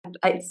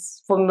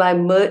it's for my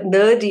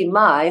nerdy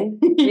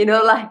mind,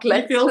 like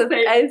let's feel just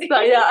safe.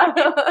 answer. Yeah.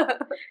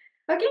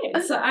 Okay,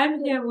 so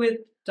I'm here with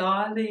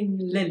darling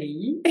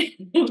Lili.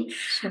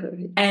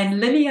 Sorry. And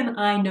Lili and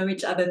I know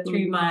each other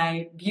through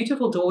my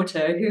beautiful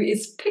daughter, who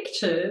is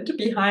pictured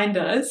behind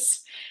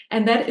us.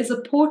 And that is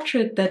a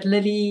portrait that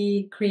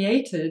Lili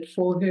created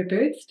for her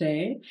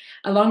birthday,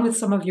 along with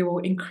some of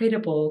your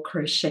incredible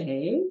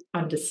crochet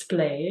on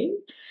display.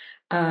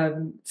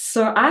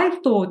 So I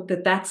thought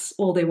that that's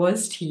all there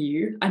was to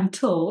you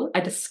until I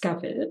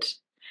discovered.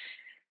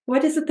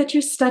 What is it that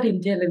you're studying,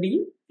 dear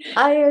Lili?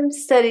 I am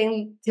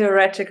studying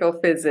theoretical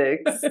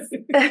physics.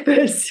 A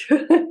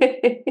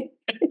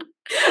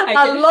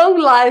long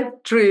life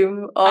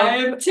dream of... I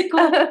am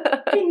tickled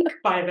pink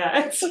by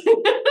that.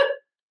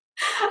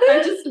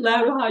 I just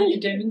love how you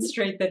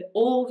demonstrate that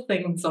all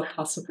things are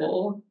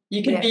possible.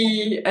 You can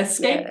be a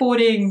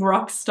skateboarding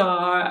rock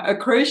star, a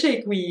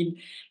crochet queen,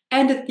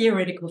 and a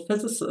theoretical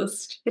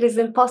physicist. It is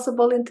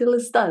impossible until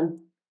it's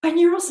done. And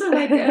you're also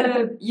like,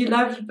 you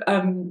love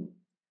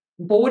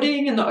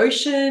boarding in the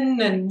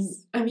ocean, and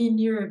I mean,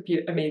 you're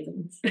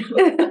amazing.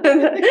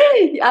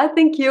 I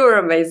think you're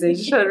amazing,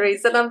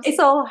 Charisse, and I'm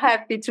so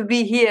happy to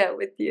be here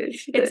with you.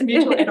 It's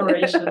mutual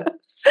adoration.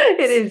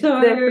 It is,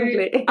 so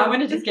definitely. I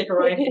want to just get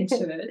right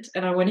into it,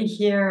 and I want to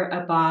hear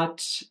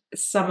about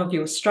some of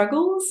your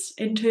struggles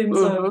in terms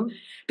of,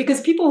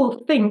 because people will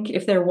think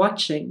if they're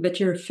watching that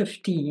you're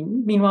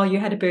 15. Meanwhile, you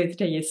had a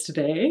birthday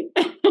yesterday.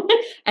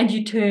 And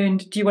you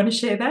turned, do you want to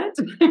share that?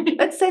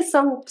 Let's say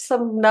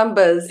some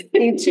numbers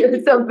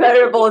into some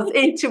variables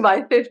into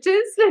my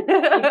 50s.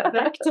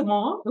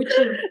 Exactement, which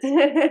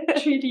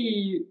is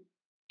truly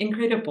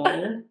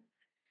incredible.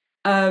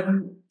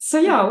 So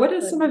yeah, what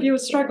are some of your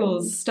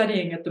struggles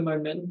studying at the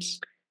moment?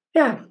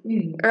 Yeah,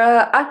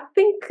 I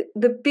think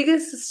the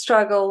biggest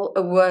struggle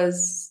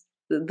was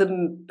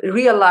the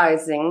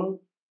realizing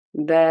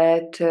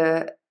that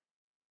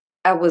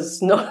I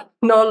was no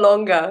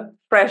longer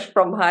fresh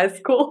from high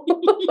school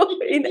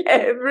in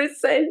every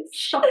sense.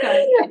 Shocker.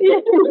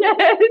 Yes,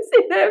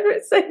 in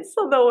every sense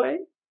of the way.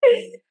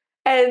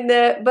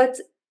 And but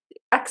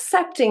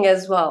accepting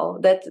as well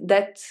that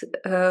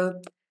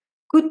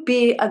could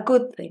be a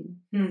good thing.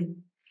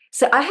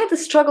 So I had to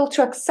struggle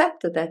to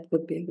accept that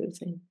would be a good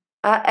thing.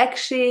 I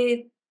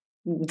actually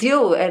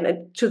deal,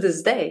 and to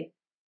this day,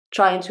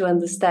 trying to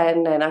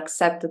understand and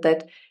accept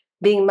that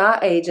being my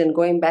age and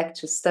going back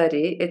to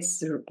study,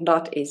 it's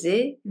not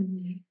easy,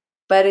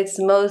 but it's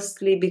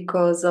mostly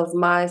because of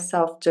my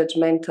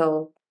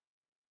self-judgmental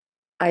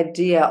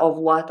idea of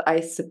what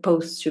I'm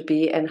supposed to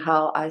be and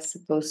how I'm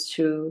supposed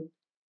to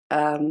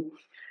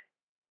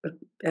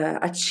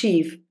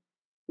achieve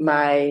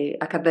my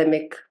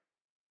academic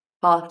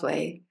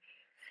pathway.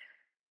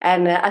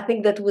 And I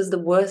think that was the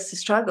worst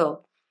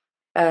struggle,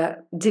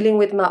 dealing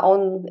with my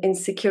own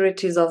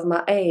insecurities of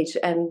my age,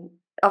 and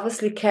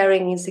obviously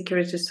carrying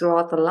insecurities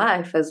throughout the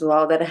life as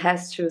well, that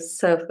has to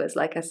surface,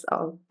 like I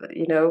saw,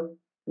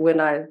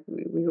 when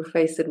we were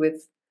faced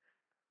with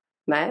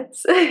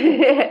maths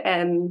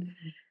and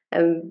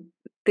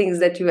things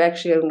that you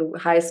actually in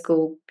high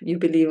school you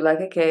believe like,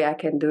 okay, I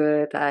can do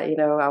it.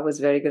 I was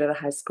very good at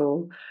high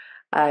school.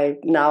 I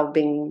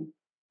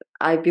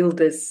build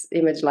this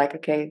image like,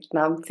 okay,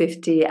 now I'm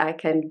 50, I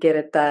can get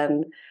it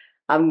done.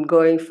 I'm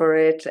going for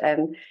it,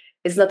 and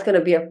it's not going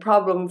to be a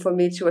problem for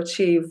me to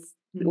achieve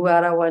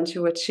what I want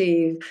to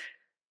achieve.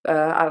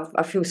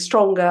 I feel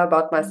stronger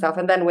about myself.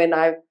 And then when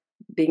I've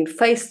been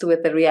faced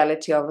with the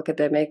reality of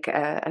academic,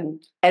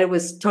 and it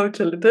was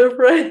totally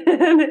different.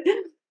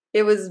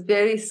 It was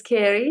very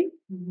scary,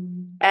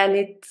 and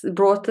it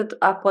brought it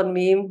up on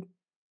me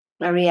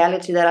a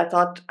reality that I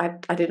thought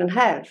I didn't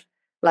have,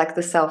 like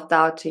the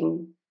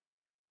self-doubting,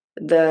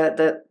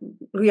 the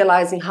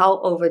realizing how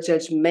over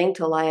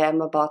judgmental I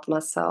am about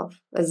myself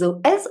as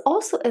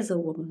also as a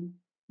woman.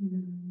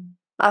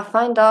 I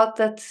find out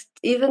that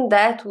even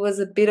that was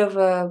a bit of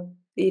a,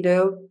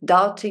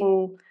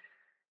 doubting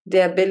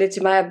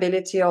my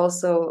ability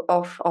also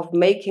of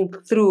making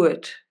through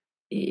it,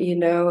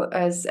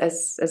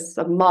 as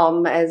a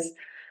mom, as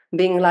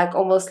being like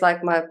almost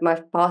like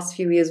my past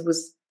few years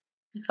was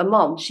a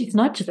mom. She's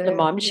not just a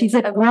mom, she's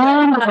a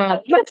grandma.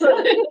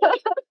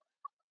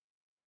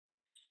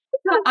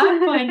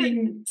 I'm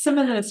finding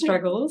similar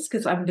struggles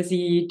because I'm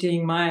busy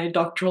doing my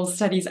doctoral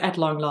studies at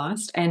long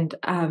last, and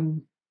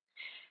I'm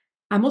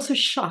also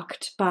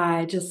shocked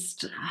by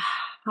just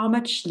how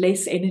much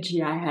less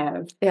energy I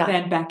have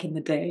than back in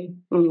the day.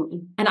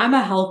 And I'm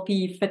a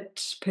healthy,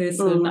 fit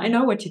person. I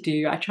know what to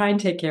do. I try and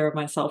take care of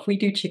myself. We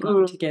do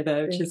Qigong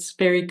together, which is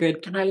very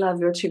good. And I love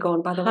your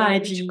Qigong, by the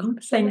way.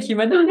 Qigong. Thank you,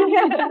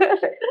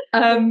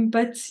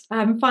 but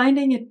I'm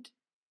finding it,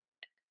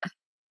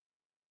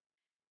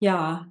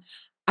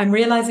 I'm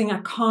realizing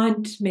I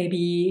can't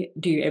maybe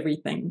do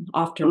everything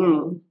after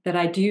all, that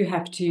I do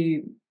have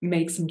to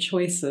make some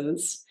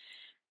choices.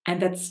 And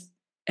that's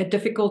a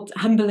difficult,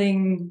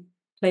 humbling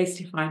place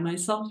to find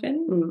myself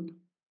in.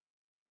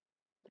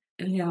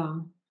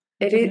 Yeah.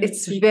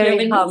 It's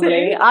very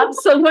humbling.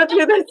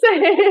 Absolutely the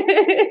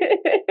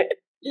same.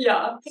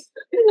 Yeah.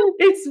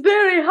 It's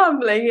very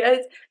humbling.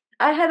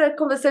 I had a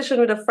conversation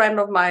with a friend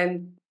of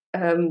mine.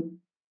 I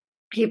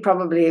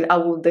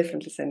will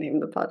definitely send him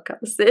the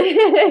podcast.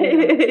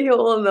 You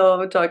all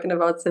know I'm talking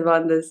about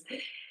Cervantes.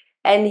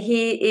 And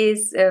he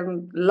is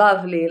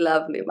lovely,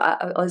 lovely.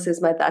 Also,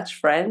 is my Dutch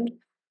friend.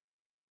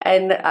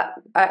 And I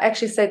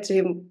actually said to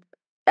him,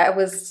 I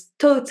was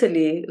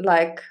totally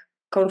like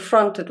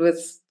confronted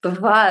with the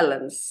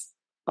violence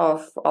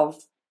of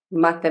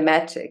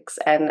mathematics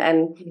and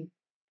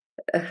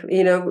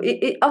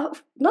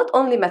not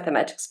only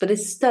mathematics, but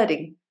it's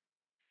studying.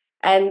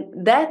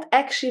 And that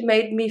actually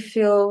made me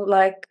feel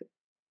like,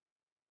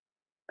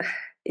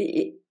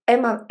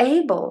 am I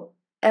able?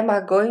 Am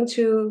I going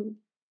to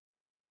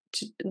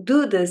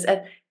do this?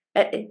 And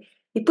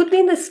he put me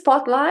in the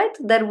spotlight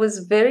that was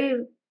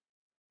very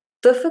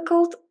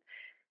difficult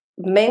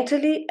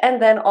mentally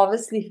and then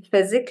obviously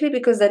physically,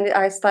 because then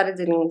I started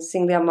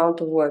seeing the amount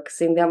of work,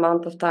 seeing the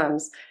amount of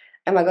times.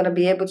 Am I going to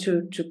be able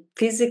to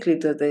physically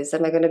do this?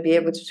 Am I going to be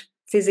able to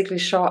physically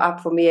show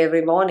up for me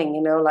every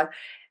morning?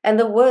 And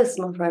the worst,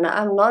 my friend,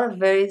 I'm not a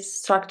very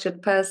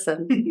structured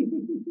person.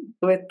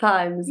 With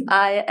times,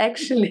 I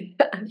actually,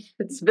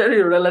 it's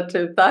very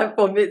relative. Time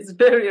for me, it's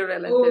very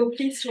relative. Oh,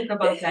 please talk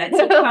about that.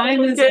 So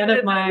time is one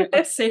of my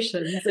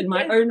obsessions in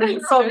my own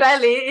research. From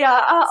Belly,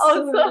 yeah.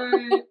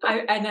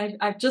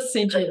 I've just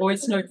sent you a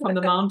voice note from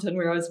the mountain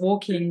where I was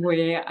walking,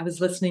 where I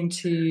was listening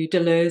to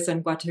Deleuze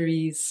and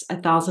Guattari's A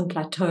Thousand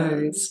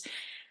Plateaus.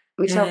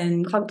 Which I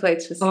can't wait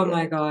to see. Oh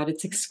my God,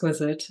 it's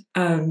exquisite.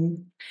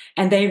 And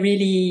they're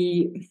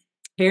really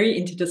very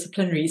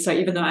interdisciplinary. So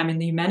even though I'm in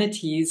the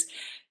humanities,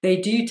 they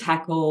do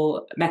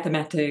tackle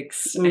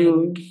mathematics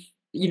and,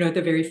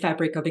 the very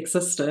fabric of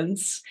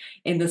existence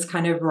in this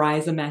kind of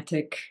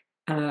rhizomatic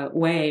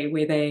way,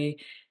 where they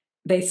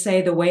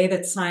say the way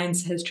that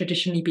science has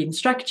traditionally been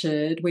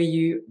structured, where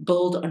you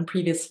build on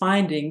previous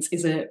findings,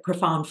 is a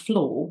profound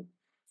flaw.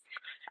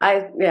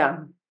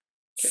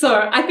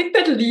 So I think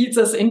that leads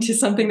us into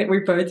something that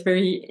we're both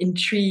very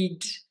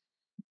intrigued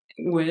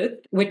with,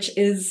 which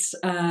is,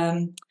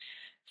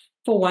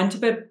 for want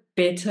of a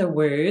better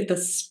word, the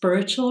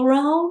spiritual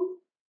realm.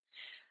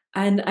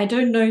 And I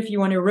don't know if you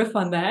want to riff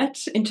on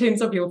that in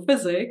terms of your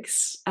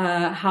physics.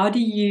 How do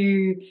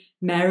you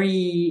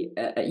marry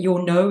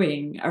your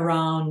knowing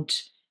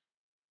around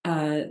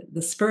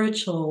the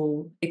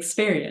spiritual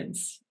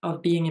experience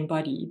of being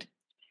embodied?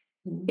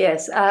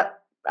 Yes,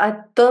 I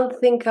don't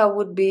think I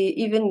would be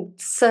even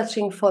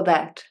searching for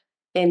that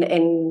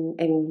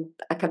in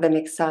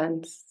academic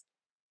science.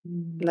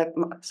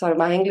 Sorry,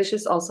 my English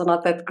is also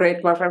not that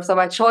great, my friend. So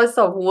my choice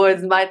of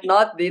words might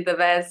not be the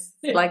best.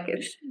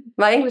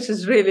 My English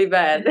is really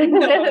bad. Very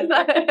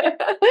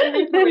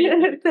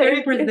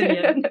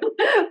Brazilian.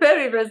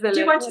 Very Brazilian. Do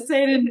you want to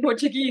say it in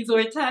Portuguese or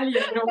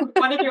Italian or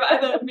one of your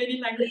other many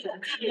languages?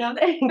 Yeah.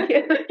 Thank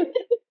you.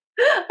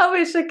 I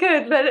wish I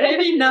could, but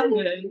maybe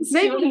numbers.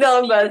 Maybe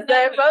numbers.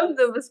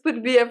 Numbers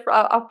would be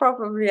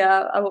probably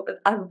a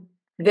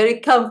very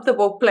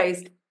comfortable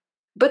place.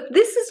 But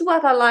this is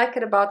what I like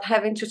about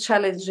having to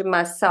challenge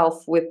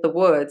myself with the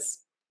words.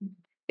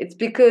 It's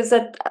because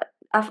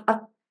I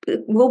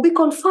will be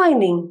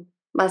confining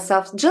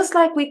myself, just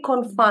like we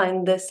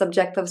confine the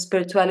subject of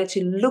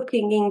spirituality,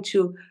 looking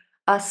into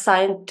a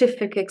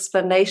scientific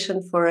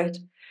explanation for it,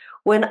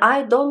 when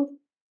I don't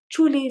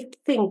truly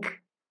think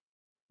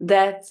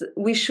that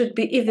we should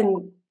be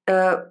even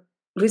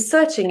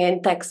researching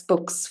in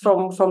textbooks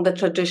from the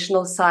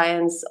traditional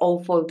science,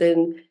 awful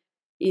in,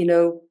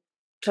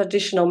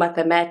 traditional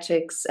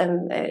mathematics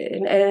and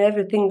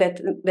everything that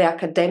the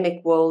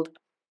academic world.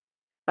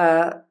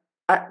 I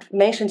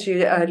mentioned to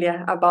you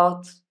earlier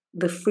about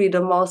the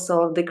freedom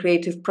also of the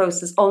creative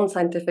process on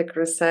scientific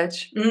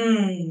research.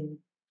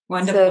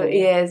 Wonderful. So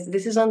yes,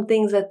 this is on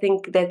things I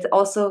think that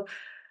also,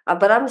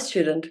 but I'm a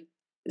student,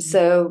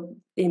 so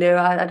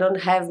I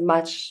don't have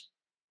much,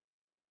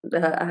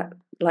 I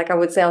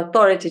would say,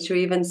 authority to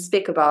even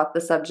speak about the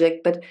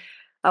subject. But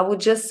I would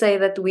just say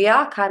that we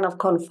are kind of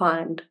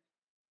confined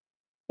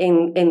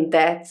in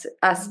that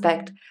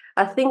aspect.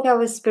 I think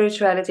our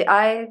spirituality,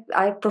 I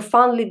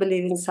profoundly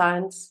believe in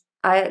science.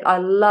 I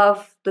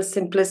love the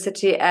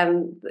simplicity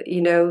and,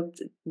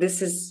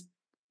 this is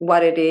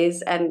what it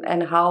is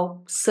and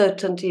how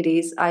certain it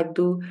is. I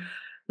do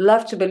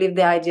love to believe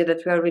the idea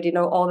that we already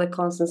know all the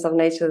constants of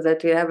nature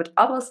that we have, but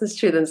I'm also a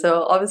student.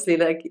 So obviously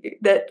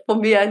that for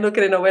me, I look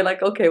at it in a way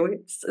like, okay,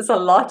 it's a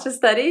lot to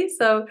study.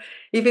 So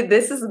if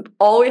this is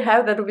all we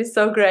have, that would be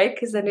so great,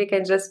 because then we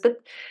can just,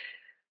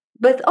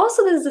 but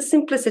also there's the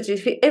simplicity.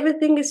 If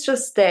everything is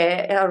just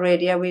there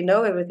already and we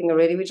know everything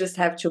already, we just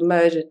have to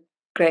merge it.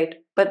 Great.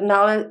 But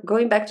now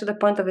going back to the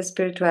point of the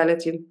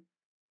spirituality,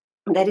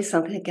 that is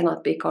something that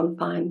cannot be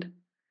confined.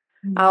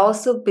 I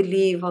also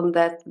believe on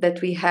that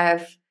we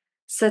have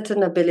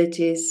certain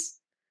abilities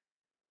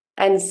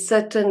and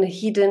certain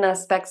hidden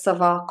aspects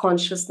of our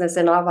consciousness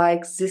and of our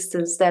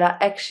existence that are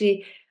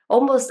actually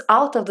almost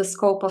out of the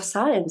scope of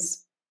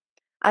science.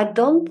 I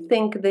don't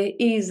think there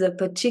is a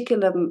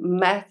particular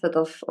method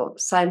of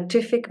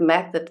scientific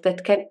method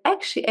that can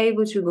actually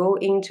able to go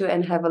into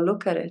and have a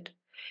look at it,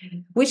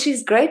 which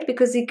is great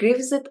because it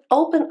gives it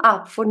open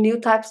up for new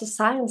types of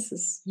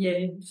sciences.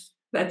 Yes,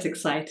 that's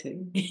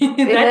exciting.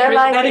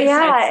 That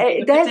excites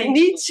me, that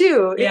me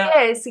too. Yeah.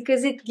 Yes,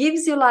 because it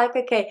gives you like,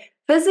 okay,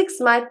 physics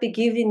might be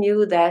giving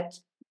you that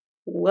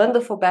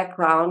wonderful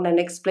background and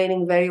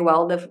explaining very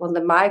well from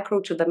the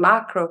micro to the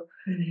macro.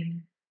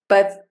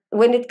 But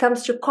when it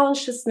comes to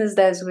consciousness,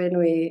 that's when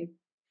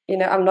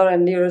I'm not a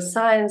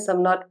neuroscience.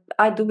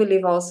 I do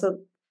believe also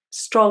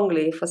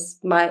strongly for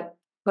my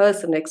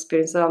personal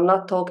experience. So I'm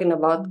not talking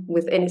about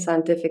with any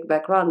scientific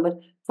background, but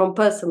from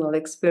personal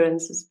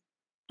experiences.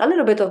 A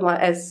little bit of my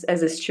as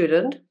a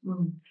student.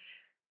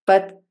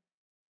 But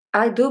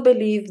I do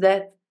believe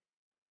that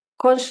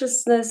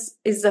consciousness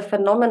is a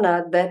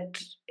phenomena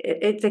that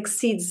it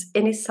exceeds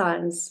any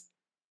science.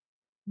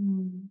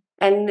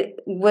 And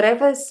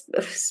whatever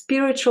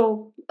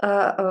spiritual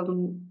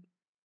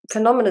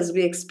phenomena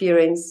we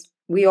experience,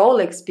 we all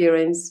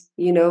experience,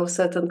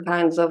 certain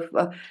kinds of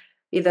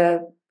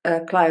either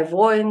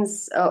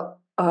clairvoyance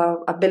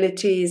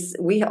abilities.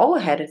 We all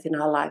had it in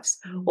our lives,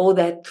 or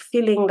that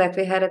feeling that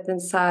we had it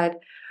inside,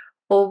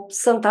 or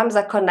sometimes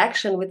a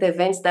connection with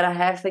events that are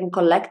happening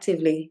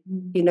collectively,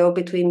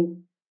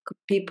 between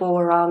people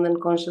around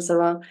and conscious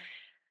around.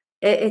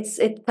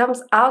 It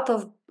comes out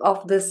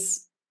of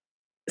this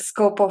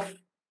scope of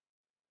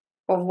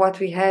what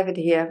we have it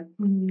here.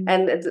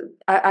 And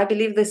I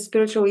believe the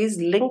spiritual is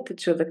linked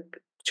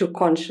to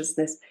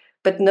consciousness,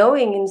 but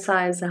knowing in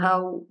science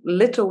how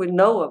little we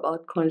know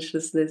about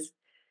consciousness,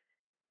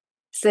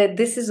 so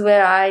this is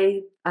where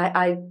I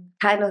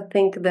kind of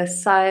think the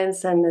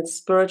science and the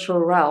spiritual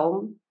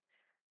realm,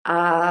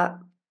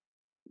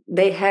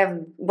 they have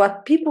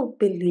what people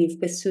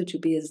pursue to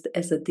be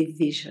as a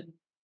division.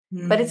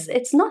 But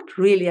it's not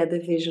really a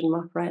division,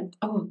 my friend.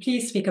 Oh,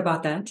 please speak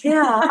about that.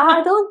 Yeah,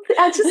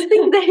 I just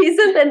think there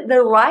isn't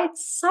the right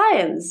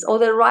science or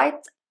the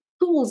right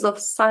tools of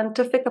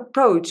scientific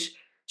approach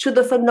to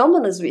the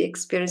phenomena we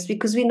experience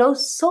because we know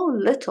so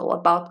little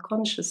about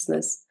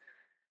consciousness.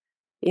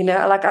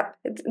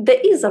 There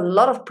is a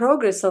lot of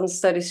progress on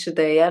studies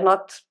today. I'm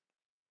not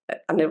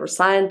a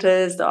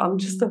neuroscientist, or I'm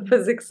just a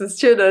physics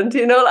student,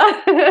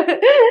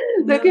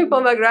 looking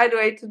for my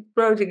graduated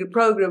project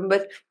program.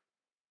 But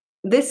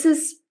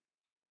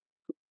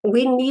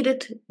we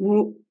needed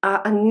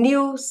a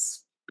new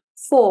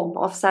form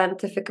of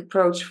scientific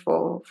approach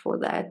for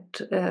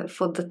that,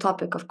 for the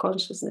topic of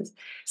consciousness.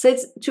 So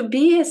it's to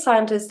be a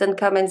scientist and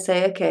come and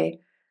say, okay,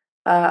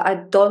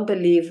 I don't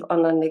believe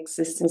on an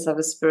existence of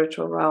a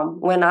spiritual realm.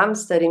 When I'm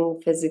studying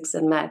physics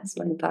and maths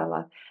my entire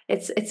life,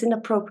 it's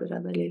inappropriate, I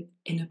believe.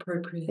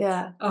 Inappropriate.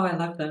 Yeah. Oh, I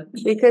love that.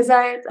 Because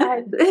I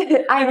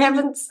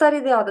haven't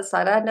studied the other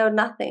side. I know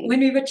nothing. When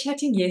we were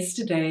chatting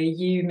yesterday,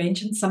 you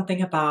mentioned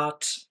something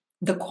about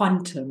the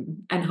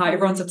quantum and how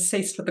everyone's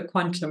obsessed with the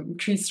quantum.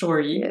 True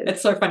story. Yes.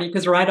 It's so funny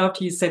because right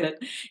after you said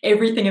it,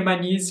 everything in my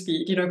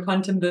newsfeed,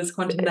 quantum this,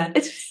 quantum that.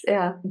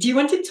 Yeah. Do you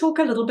want to talk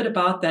a little bit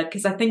about that?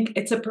 Because I think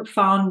it's a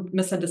profound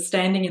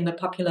misunderstanding in the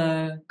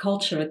popular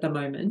culture at the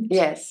moment.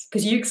 Yes.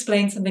 Because you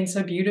explained something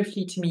so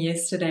beautifully to me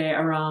yesterday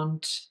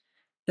around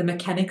the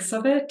mechanics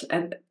of it.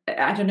 And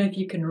I don't know if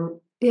you can...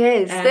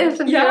 Yes,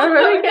 definitely. Yeah.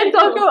 We can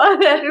talk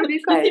about that. It'll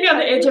be quite on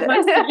the edge of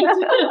my seat.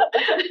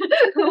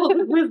 All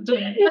the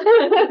wisdom.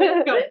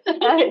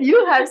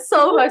 You have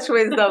so much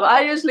wisdom.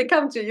 I usually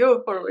come to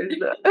you for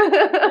wisdom.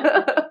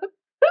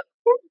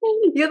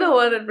 You're the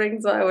one that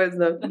brings my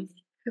wisdom.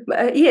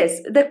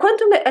 Yes, the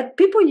quantum.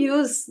 People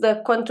use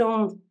the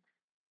quantum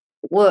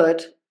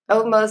word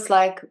almost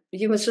like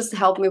you must just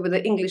help me with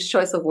the English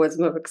choice of words.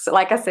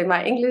 Like I say,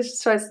 my English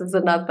choices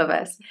are not the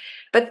best.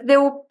 But they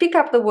will pick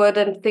up the word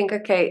and think,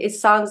 okay, it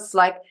sounds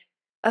like,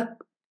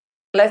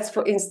 let's,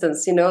 for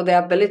instance, the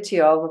ability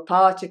of a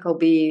particle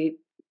be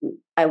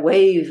a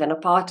wave and a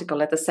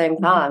particle at the same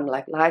time,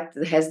 like light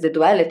has the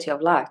duality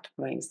of light,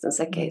 for instance.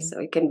 Okay, so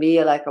it can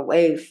be like a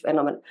wave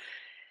phenomenon.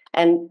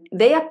 And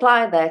they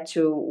apply that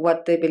to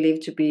what they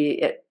believe to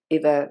be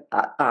either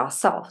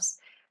ourselves.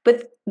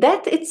 But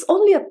that it's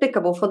only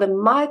applicable for the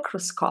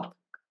microscopic,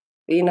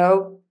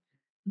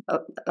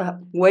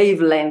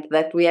 wavelength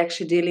that we're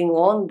actually dealing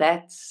on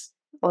that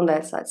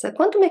side. So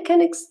quantum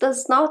mechanics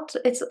does not,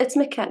 it's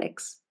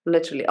mechanics,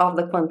 literally, of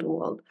the quantum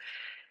world.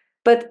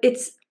 But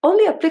it's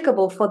only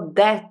applicable for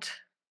that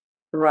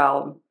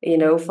realm,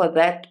 for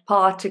that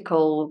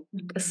particle,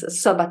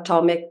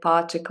 subatomic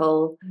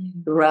particle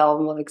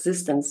realm of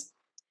existence,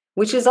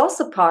 which is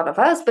also part of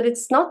us, but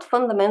it's not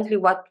fundamentally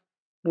what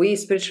we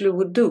spiritually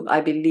would do. I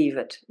believe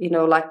it.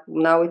 Like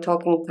now we're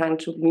trying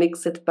to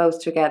mix it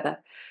both together.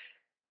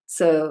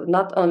 So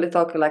not only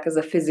talking like as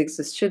a physics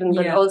student,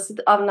 but also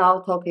I'm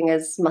now talking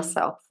as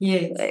myself,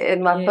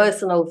 in my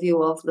personal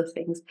view of the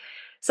things.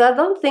 So I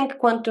don't think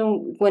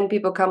quantum, when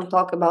people come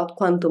talk about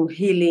quantum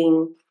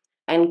healing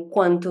and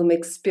quantum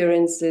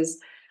experiences,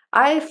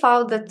 I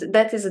found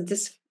that is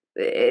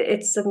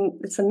it's a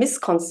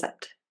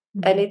misconcept.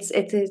 and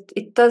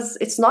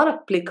it's not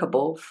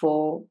applicable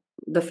for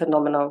the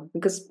phenomenon,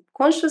 because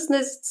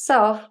consciousness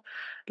itself.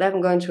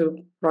 I'm going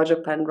to Roger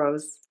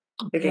Penrose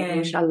again,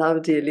 which I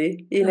love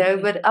dearly,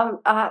 but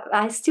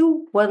I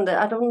still wonder.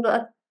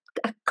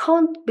 I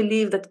can't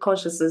believe that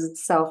consciousness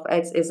itself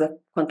is a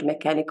quantum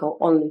mechanical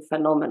only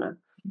phenomena,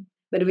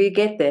 but we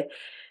get there.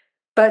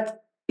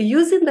 But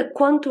using the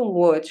quantum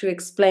word to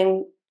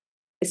explain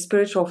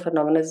spiritual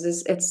phenomena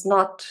it's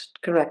not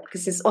correct,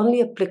 because it's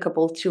only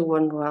applicable to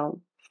one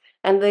realm.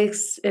 And the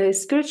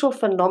spiritual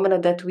phenomena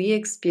that we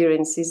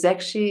experience is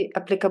actually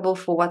applicable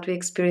for what we're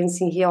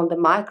experiencing here on the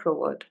macro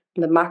world,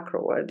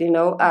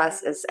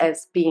 us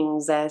as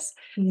beings, as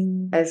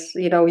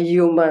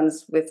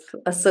humans with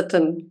a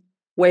certain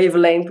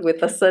wavelength,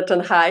 with a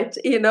certain height,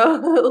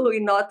 we're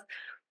not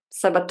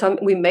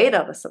subatomic. We made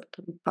out of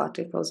subatomic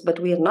particles, but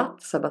we are not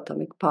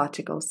subatomic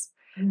particles.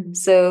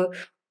 So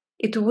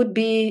it would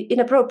be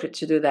inappropriate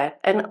to do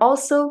that. And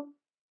also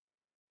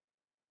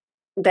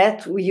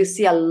that you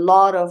see a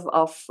lot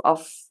of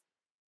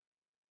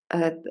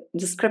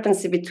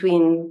discrepancy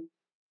between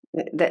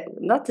that,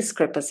 not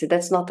discrepancy,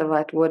 that's not the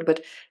right word,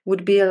 but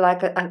would be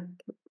like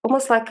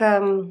almost like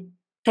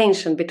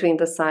tension between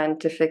the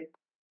scientific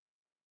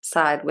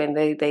side when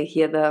they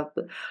hear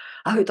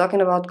are we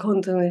talking about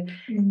quantum?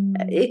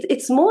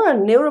 It's more a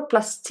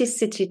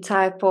neuroplasticity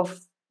type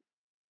of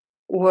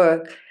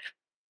work,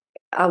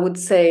 I would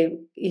say,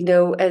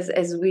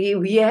 as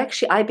we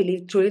actually, I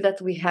believe truly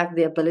that we have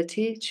the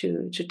ability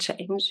to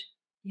change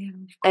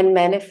and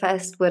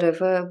manifest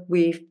whatever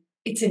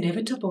it's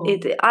inevitable.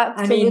 It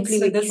absolutely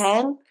so we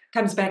can.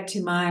 Comes back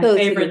to my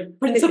favorite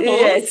principles.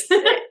 Yes.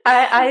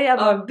 I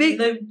have a big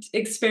lived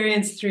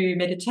experience through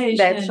meditation,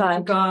 that's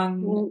right.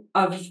 Qigong,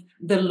 of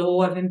the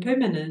law of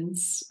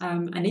impermanence,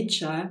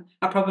 anicca.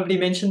 I probably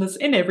mention this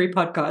in every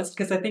podcast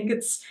because I think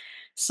it's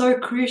so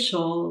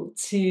crucial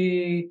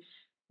to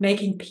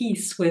making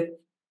peace with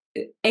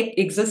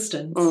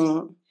existence.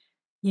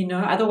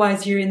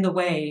 Otherwise you're in the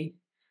way.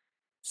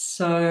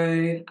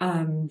 So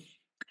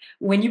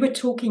when you were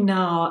talking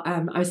now,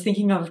 I was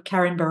thinking of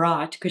Karen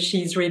Barat, because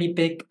she's really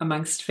big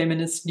amongst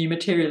feminist new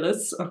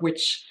materialists, of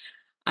which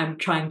I'm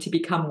trying to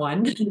become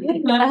one.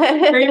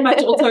 Very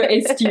much also a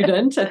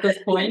student at this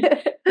point.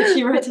 But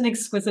she wrote an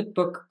exquisite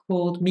book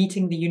called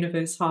Meeting the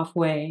Universe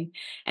Halfway.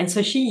 And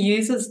so she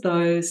uses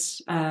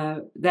those,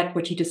 that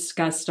what you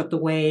discussed of the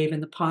wave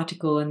and the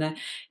particle, and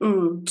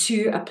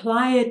to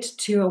apply it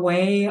to a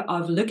way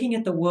of looking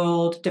at the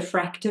world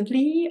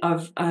diffractively,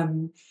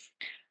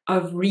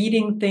 of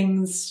reading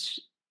things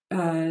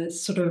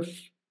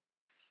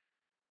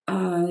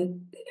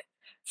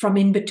from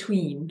in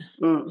between,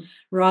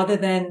 rather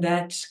than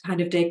that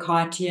kind of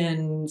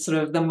Descartesian sort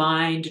of the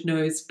mind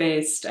knows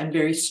best and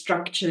very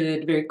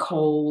structured, very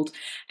cold.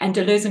 And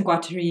Deleuze and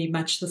Guattari,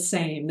 much the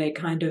same. They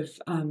kind of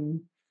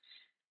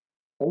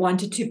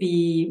wanted to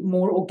be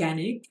more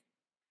organic,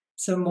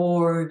 so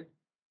more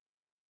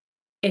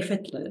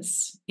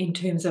effortless in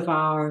terms of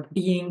our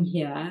being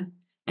here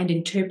and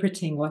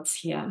interpreting what's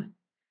here,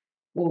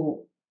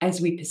 or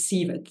as we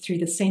perceive it through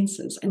the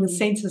senses. And the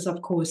senses,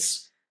 of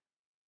course,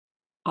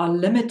 are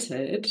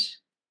limited.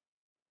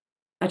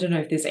 I don't know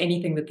if there's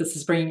anything that this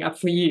is bringing up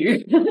for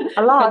you.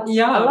 A lot. A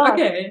lot.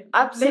 Okay.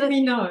 Absolutely. Let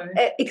me know.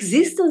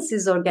 Existence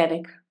is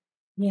organic.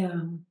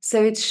 Yeah.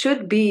 So it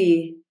should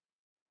be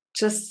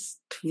just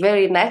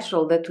very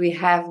natural that we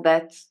have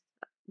that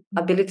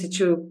ability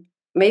to,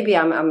 maybe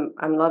I'm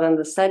not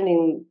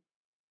understanding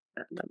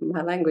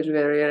my language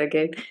barrier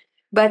again,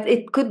 but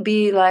it could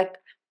be like,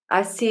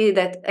 I see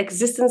that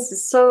existence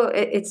is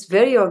it's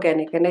very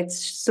organic, and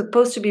it's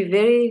supposed to be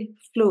very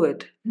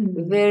fluid,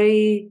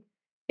 we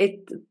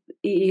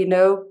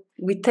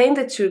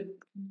tended to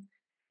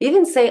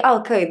even say,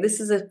 okay, this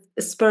is a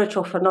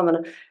spiritual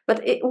phenomenon.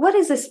 But what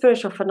is a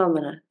spiritual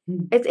phenomenon?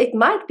 It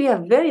might be a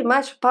very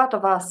much part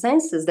of our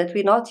senses that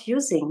we're not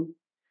using,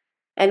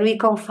 and we're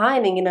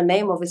confining in the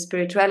name of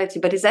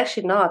spirituality, but it's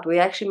actually not. We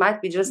actually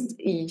might be just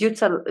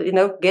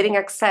getting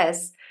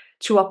access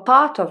to a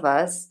part of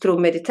us through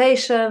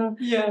meditation,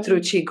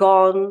 through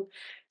Qigong,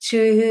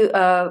 to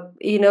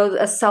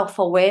a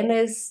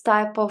self-awareness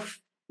type of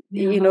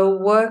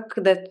work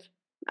that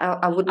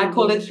I wouldn't. I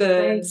call it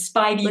the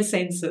spidey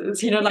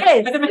senses. Like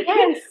yes. The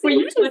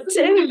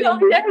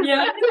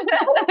Yeah.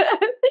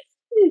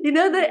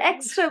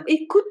 extra,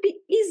 it could be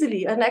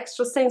easily an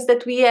extra sense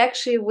that we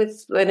actually,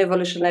 with an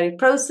evolutionary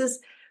process,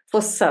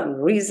 for some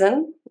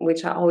reason,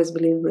 which I always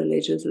believe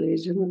religions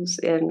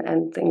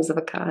and things of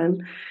a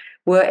kind,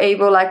 were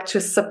able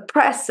to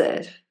suppress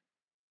it.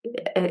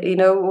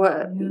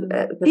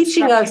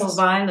 Teaching us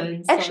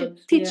violence,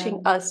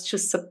 teaching us to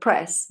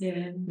suppress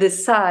the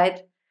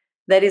side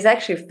that is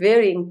actually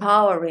very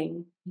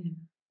empowering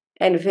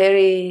and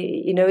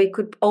very, it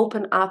could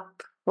open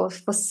up for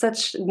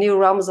such new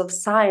realms of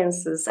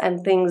sciences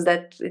and things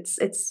that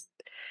it's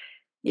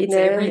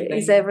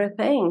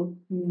everything.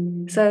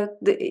 So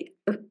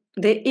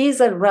there is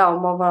a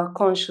realm of our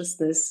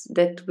consciousness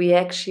that we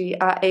actually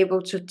are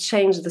able to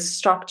change the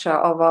structure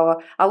of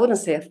our, I wouldn't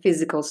say a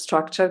physical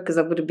structure, because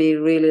it would be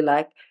really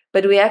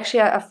but we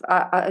actually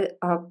are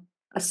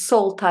a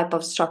soul type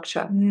of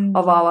structure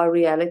of our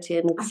reality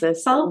and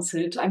existence. I felt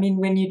it. I mean,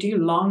 when you do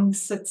long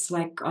sits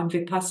like on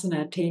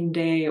Vipassana,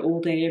 10-day,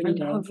 all day, every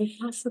day,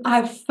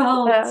 I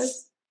felt,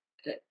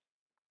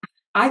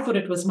 I thought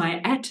it was my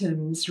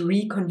atoms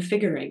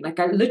reconfiguring. Like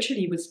I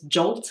literally was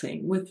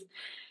jolting with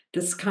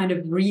this kind of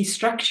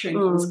restructuring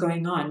that was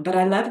going on. But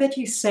I love that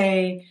you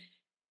say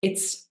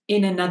it's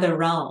in another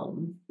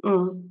realm.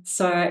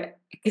 So,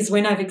 because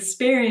when I've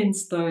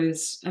experienced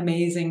those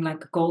amazing,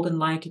 like golden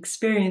light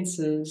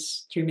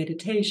experiences through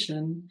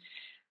meditation,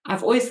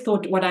 I've always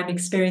thought what I'm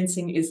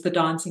experiencing is the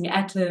dancing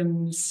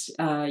atoms.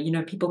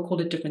 People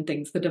call it different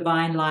things, the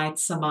divine light,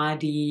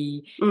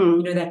 samadhi,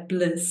 that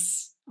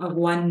bliss of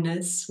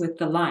oneness with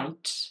the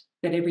light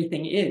that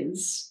everything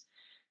is.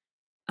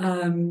 I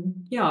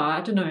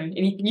don't know.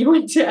 Anything you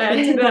want to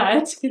add to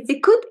that?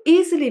 It could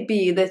easily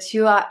be that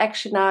you are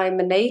actually now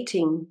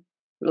emanating,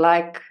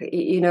 like,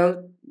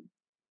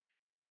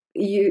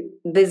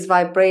 this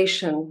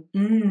vibration.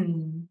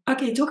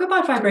 Okay, talk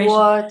about vibration.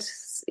 What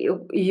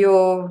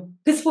your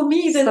because for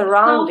me the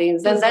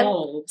surroundings and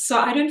then so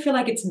I don't feel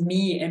like it's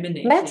me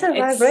emanating. Matter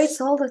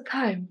vibrates all the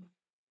time.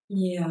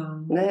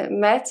 Yeah,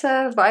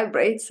 matter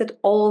vibrates it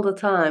all the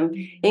time.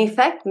 In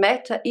fact,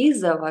 matter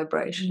is a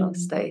vibrational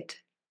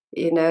state.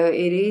 It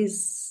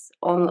is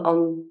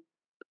on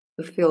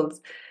the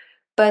fields,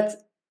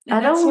 but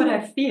that's what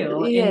I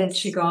feel in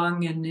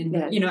Qigong,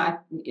 and I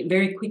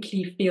very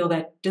quickly feel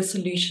that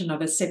dissolution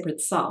of a separate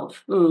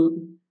self.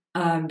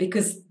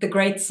 Because the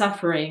great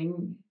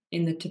suffering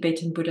in the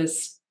Tibetan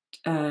Buddhist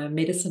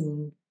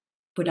medicine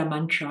Buddha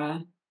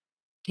mantra,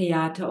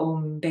 Teyata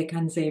Om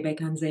Bekanze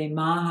Bekanze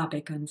Maha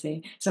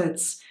Bekanze. So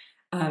it's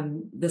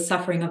the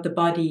suffering of the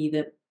body,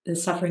 the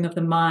suffering of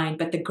the mind,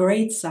 but the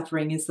great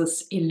suffering is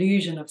this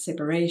illusion of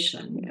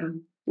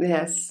separation.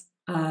 Yes.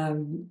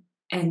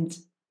 And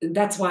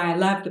that's why I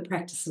love the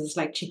practices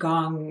like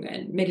Qigong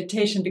and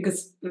meditation,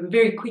 because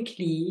very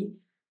quickly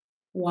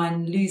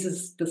one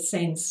loses the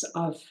sense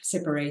of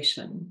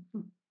separation.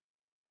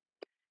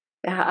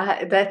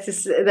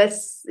 That's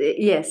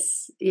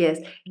yes.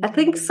 I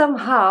think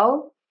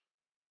somehow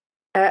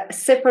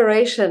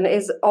separation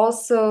is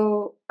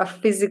also a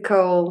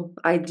physical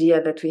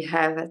idea that we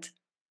have it.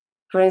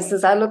 For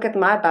instance, I look at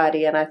my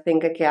body and I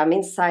think, okay, I'm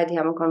inside here,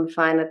 I'm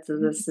confined to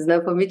this.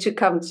 Now, for me to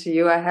come to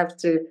you, I have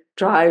to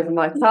drive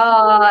my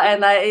car,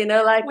 and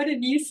what a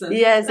nuisance.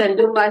 Yes, and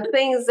do my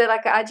things.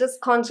 Like I just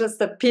can't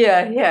just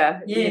appear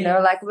here,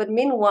 But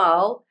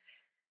meanwhile,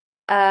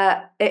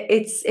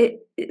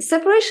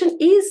 separation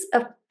is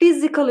a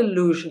physical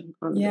illusion.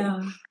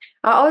 Yeah,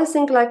 I always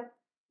think like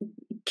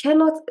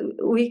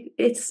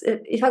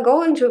if I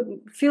go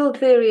into field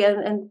theory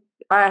and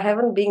I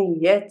haven't been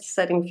yet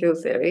studying field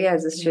theory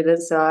as a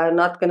student, so I'm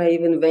not going to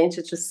even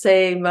venture to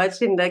say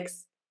much in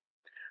next.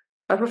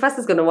 My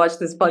professor's going to watch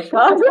this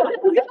podcast.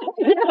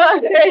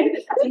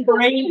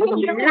 Brain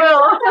you.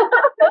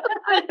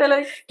 They're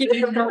like, give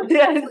you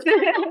yes.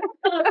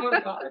 Oh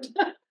God.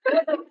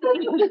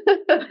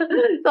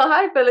 So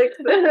hi, Felix.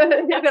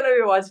 You're going to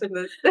be watching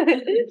this.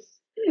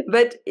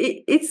 But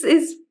it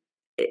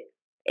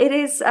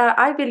is.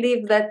 I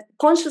believe that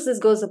consciousness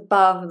goes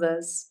above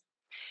this.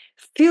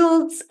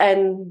 Fields,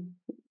 and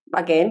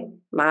again,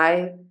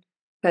 my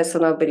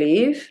personal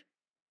belief,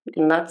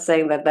 I'm not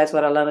saying that that's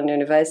what I learned in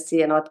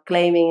university, and not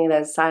claiming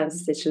that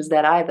science teaches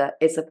that either.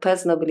 It's a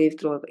personal belief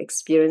through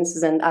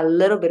experiences and a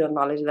little bit of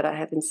knowledge that I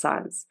have in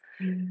science.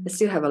 I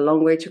still have a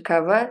long way to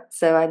cover,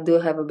 so I do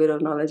have a bit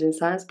of knowledge in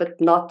science, but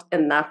not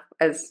enough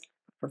as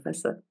a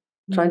professor.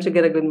 Trying to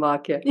get a good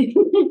mark here.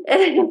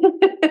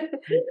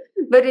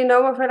 But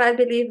my friend, I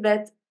believe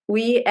that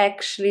we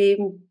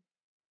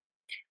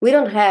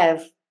don't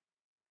have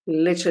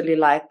literally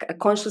like a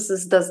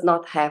consciousness does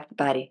not have the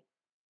body.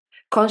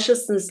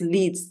 Consciousness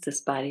leads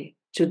this body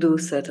to do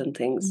certain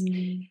things.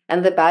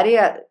 And the body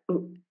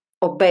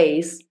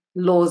obeys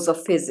laws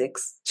of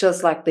physics,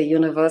 just like the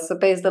universe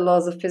obeys the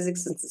laws of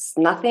physics. There's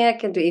nothing I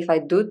can do. If I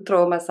do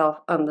throw myself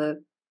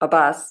under a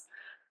bus,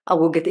 I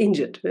will get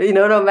injured.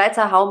 No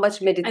matter how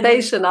much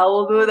meditation I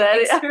will do that.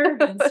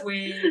 Experiments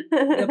where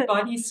the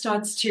body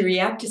starts to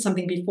react to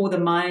something before the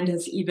mind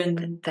has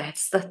even.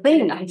 That's the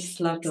thing. I just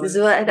love this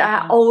is what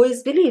I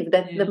always believe,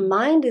 that the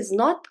mind is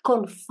not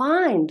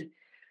confined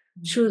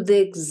to the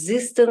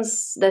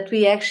existence that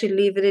we actually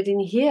live it in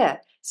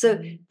here.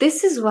 So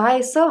this is why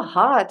it's so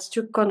hard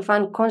to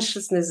confine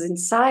consciousness in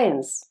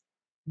science.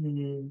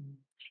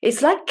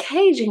 It's like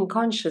caging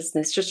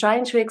consciousness, just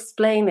trying to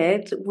explain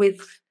it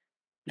with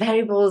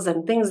variables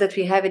and things that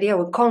we have it here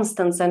with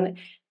constants, and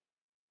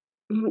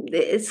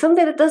it's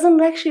something that doesn't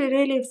actually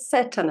really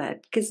set on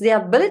it, because the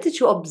ability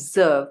to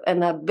observe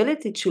and the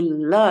ability to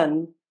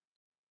learn,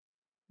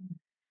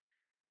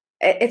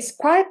 it's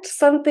quite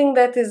something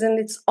that is in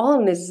its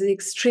own is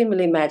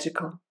extremely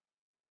magical.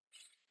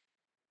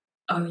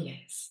 Oh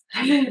yes.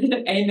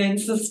 Amen,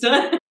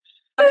 sister.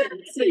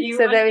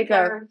 So there we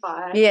go.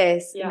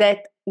 Yes,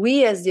 that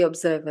we as the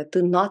observer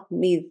do not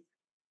need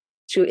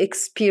to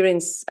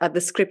experience a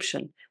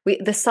description.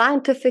 The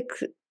scientific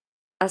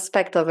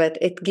aspect of it,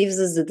 it gives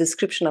us the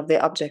description of the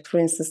object, for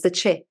instance, the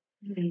chair.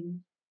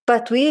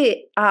 But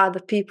we are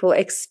the people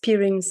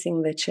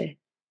experiencing the chair.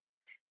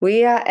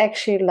 We are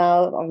actually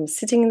now, I'm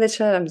sitting in the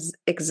chair, I'm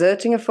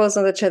exerting a force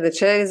on the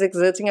chair is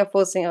exerting a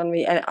force on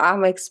me, and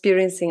I'm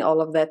experiencing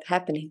all of that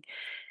happening.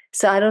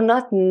 So I do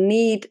not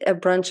need a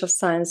branch of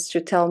science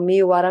to tell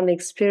me what I'm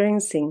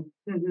experiencing.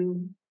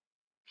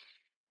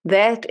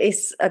 That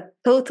is a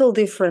total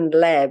different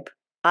lab.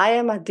 I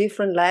am a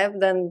different lab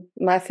than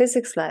my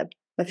physics lab.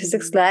 My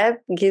physics lab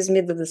gives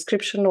me the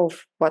description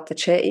of what the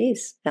chair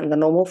is and the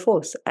normal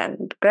force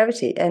and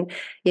gravity and,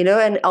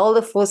 and all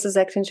the forces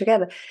acting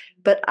together.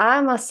 But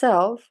I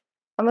myself,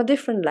 I'm a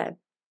different lab.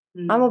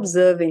 I'm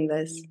observing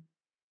this.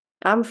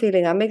 I'm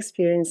feeling, I'm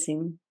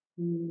experiencing.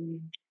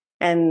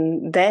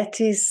 And that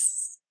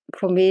is,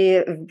 for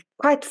me,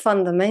 quite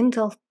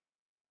fundamental.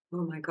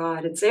 Oh my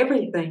God, it's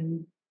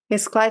everything.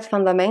 It's quite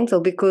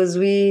fundamental because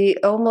we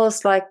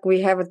almost like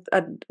we have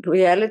a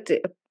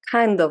reality, a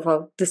kind of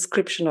a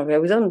description of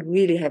it. We don't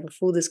really have a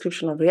full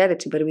description of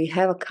reality, but we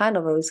have a kind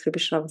of a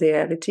description of the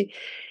reality.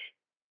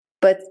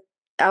 But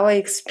our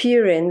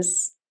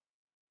experience,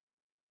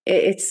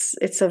 it's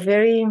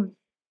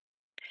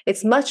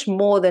much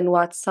more than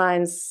what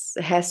science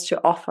has to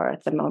offer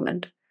at the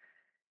moment.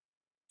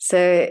 So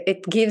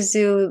it gives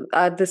you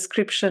a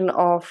description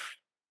of,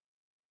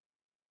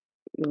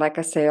 like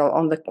I say,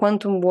 on the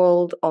quantum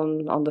world,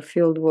 on the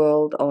field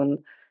world,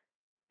 on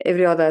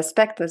every other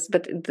aspect,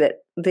 but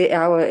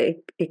our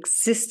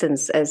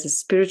existence as a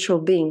spiritual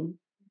being,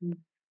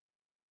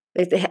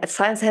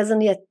 science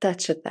hasn't yet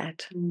touched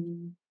that.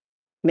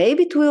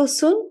 Maybe it will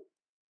soon,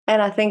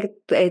 and I think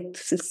it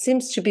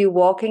seems to be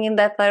walking in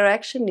that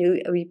direction.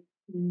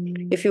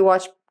 If you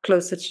watch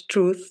Closer to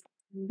Truth,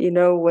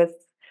 with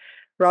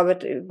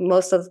Robert,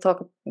 most of the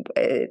talk,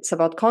 it's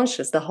about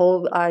conscious. The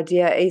whole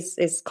idea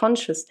is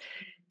conscious.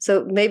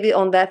 So maybe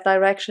on that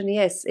direction,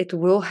 yes, it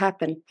will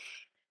happen.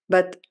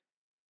 But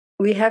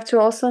we have to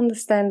also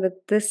understand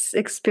that this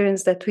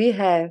experience that we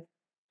have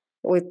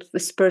with the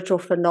spiritual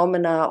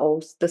phenomena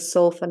or the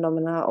soul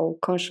phenomena or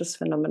conscious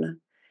phenomena,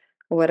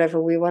 or whatever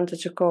we wanted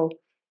to call,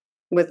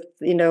 with,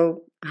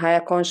 higher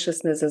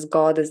consciousness as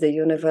God, as the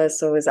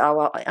universe, or as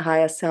our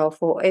higher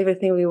self, or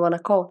everything we want to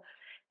call,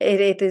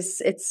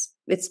 it's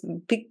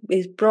big,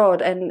 it's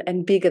broad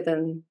and bigger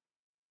than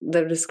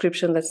the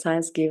description that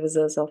science gives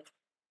us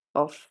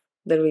of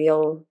the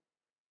real,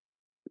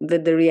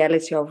 the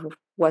reality of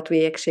what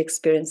we actually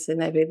experience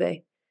in every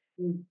day.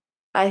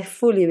 I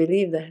fully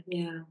believe that.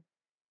 Yeah.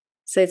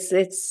 So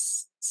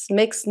it's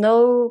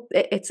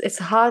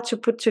hard to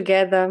put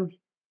together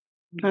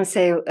and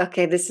say,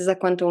 okay, this is a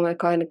quantum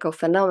mechanical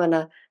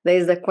phenomena. There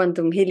is the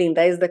quantum healing.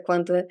 There is the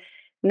quantum.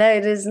 No,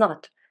 it is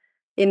not.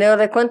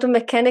 The quantum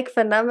mechanic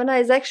phenomena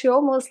is actually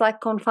almost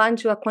like confined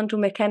to a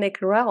quantum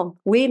mechanic realm.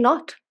 We're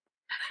not.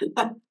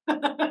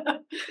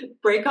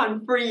 Break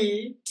on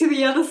free to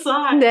the other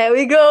side. There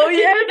we go.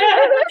 Yeah.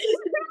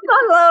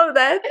 I love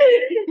that.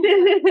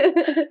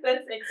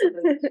 That's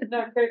excellent.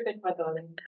 No, perfect, my darling.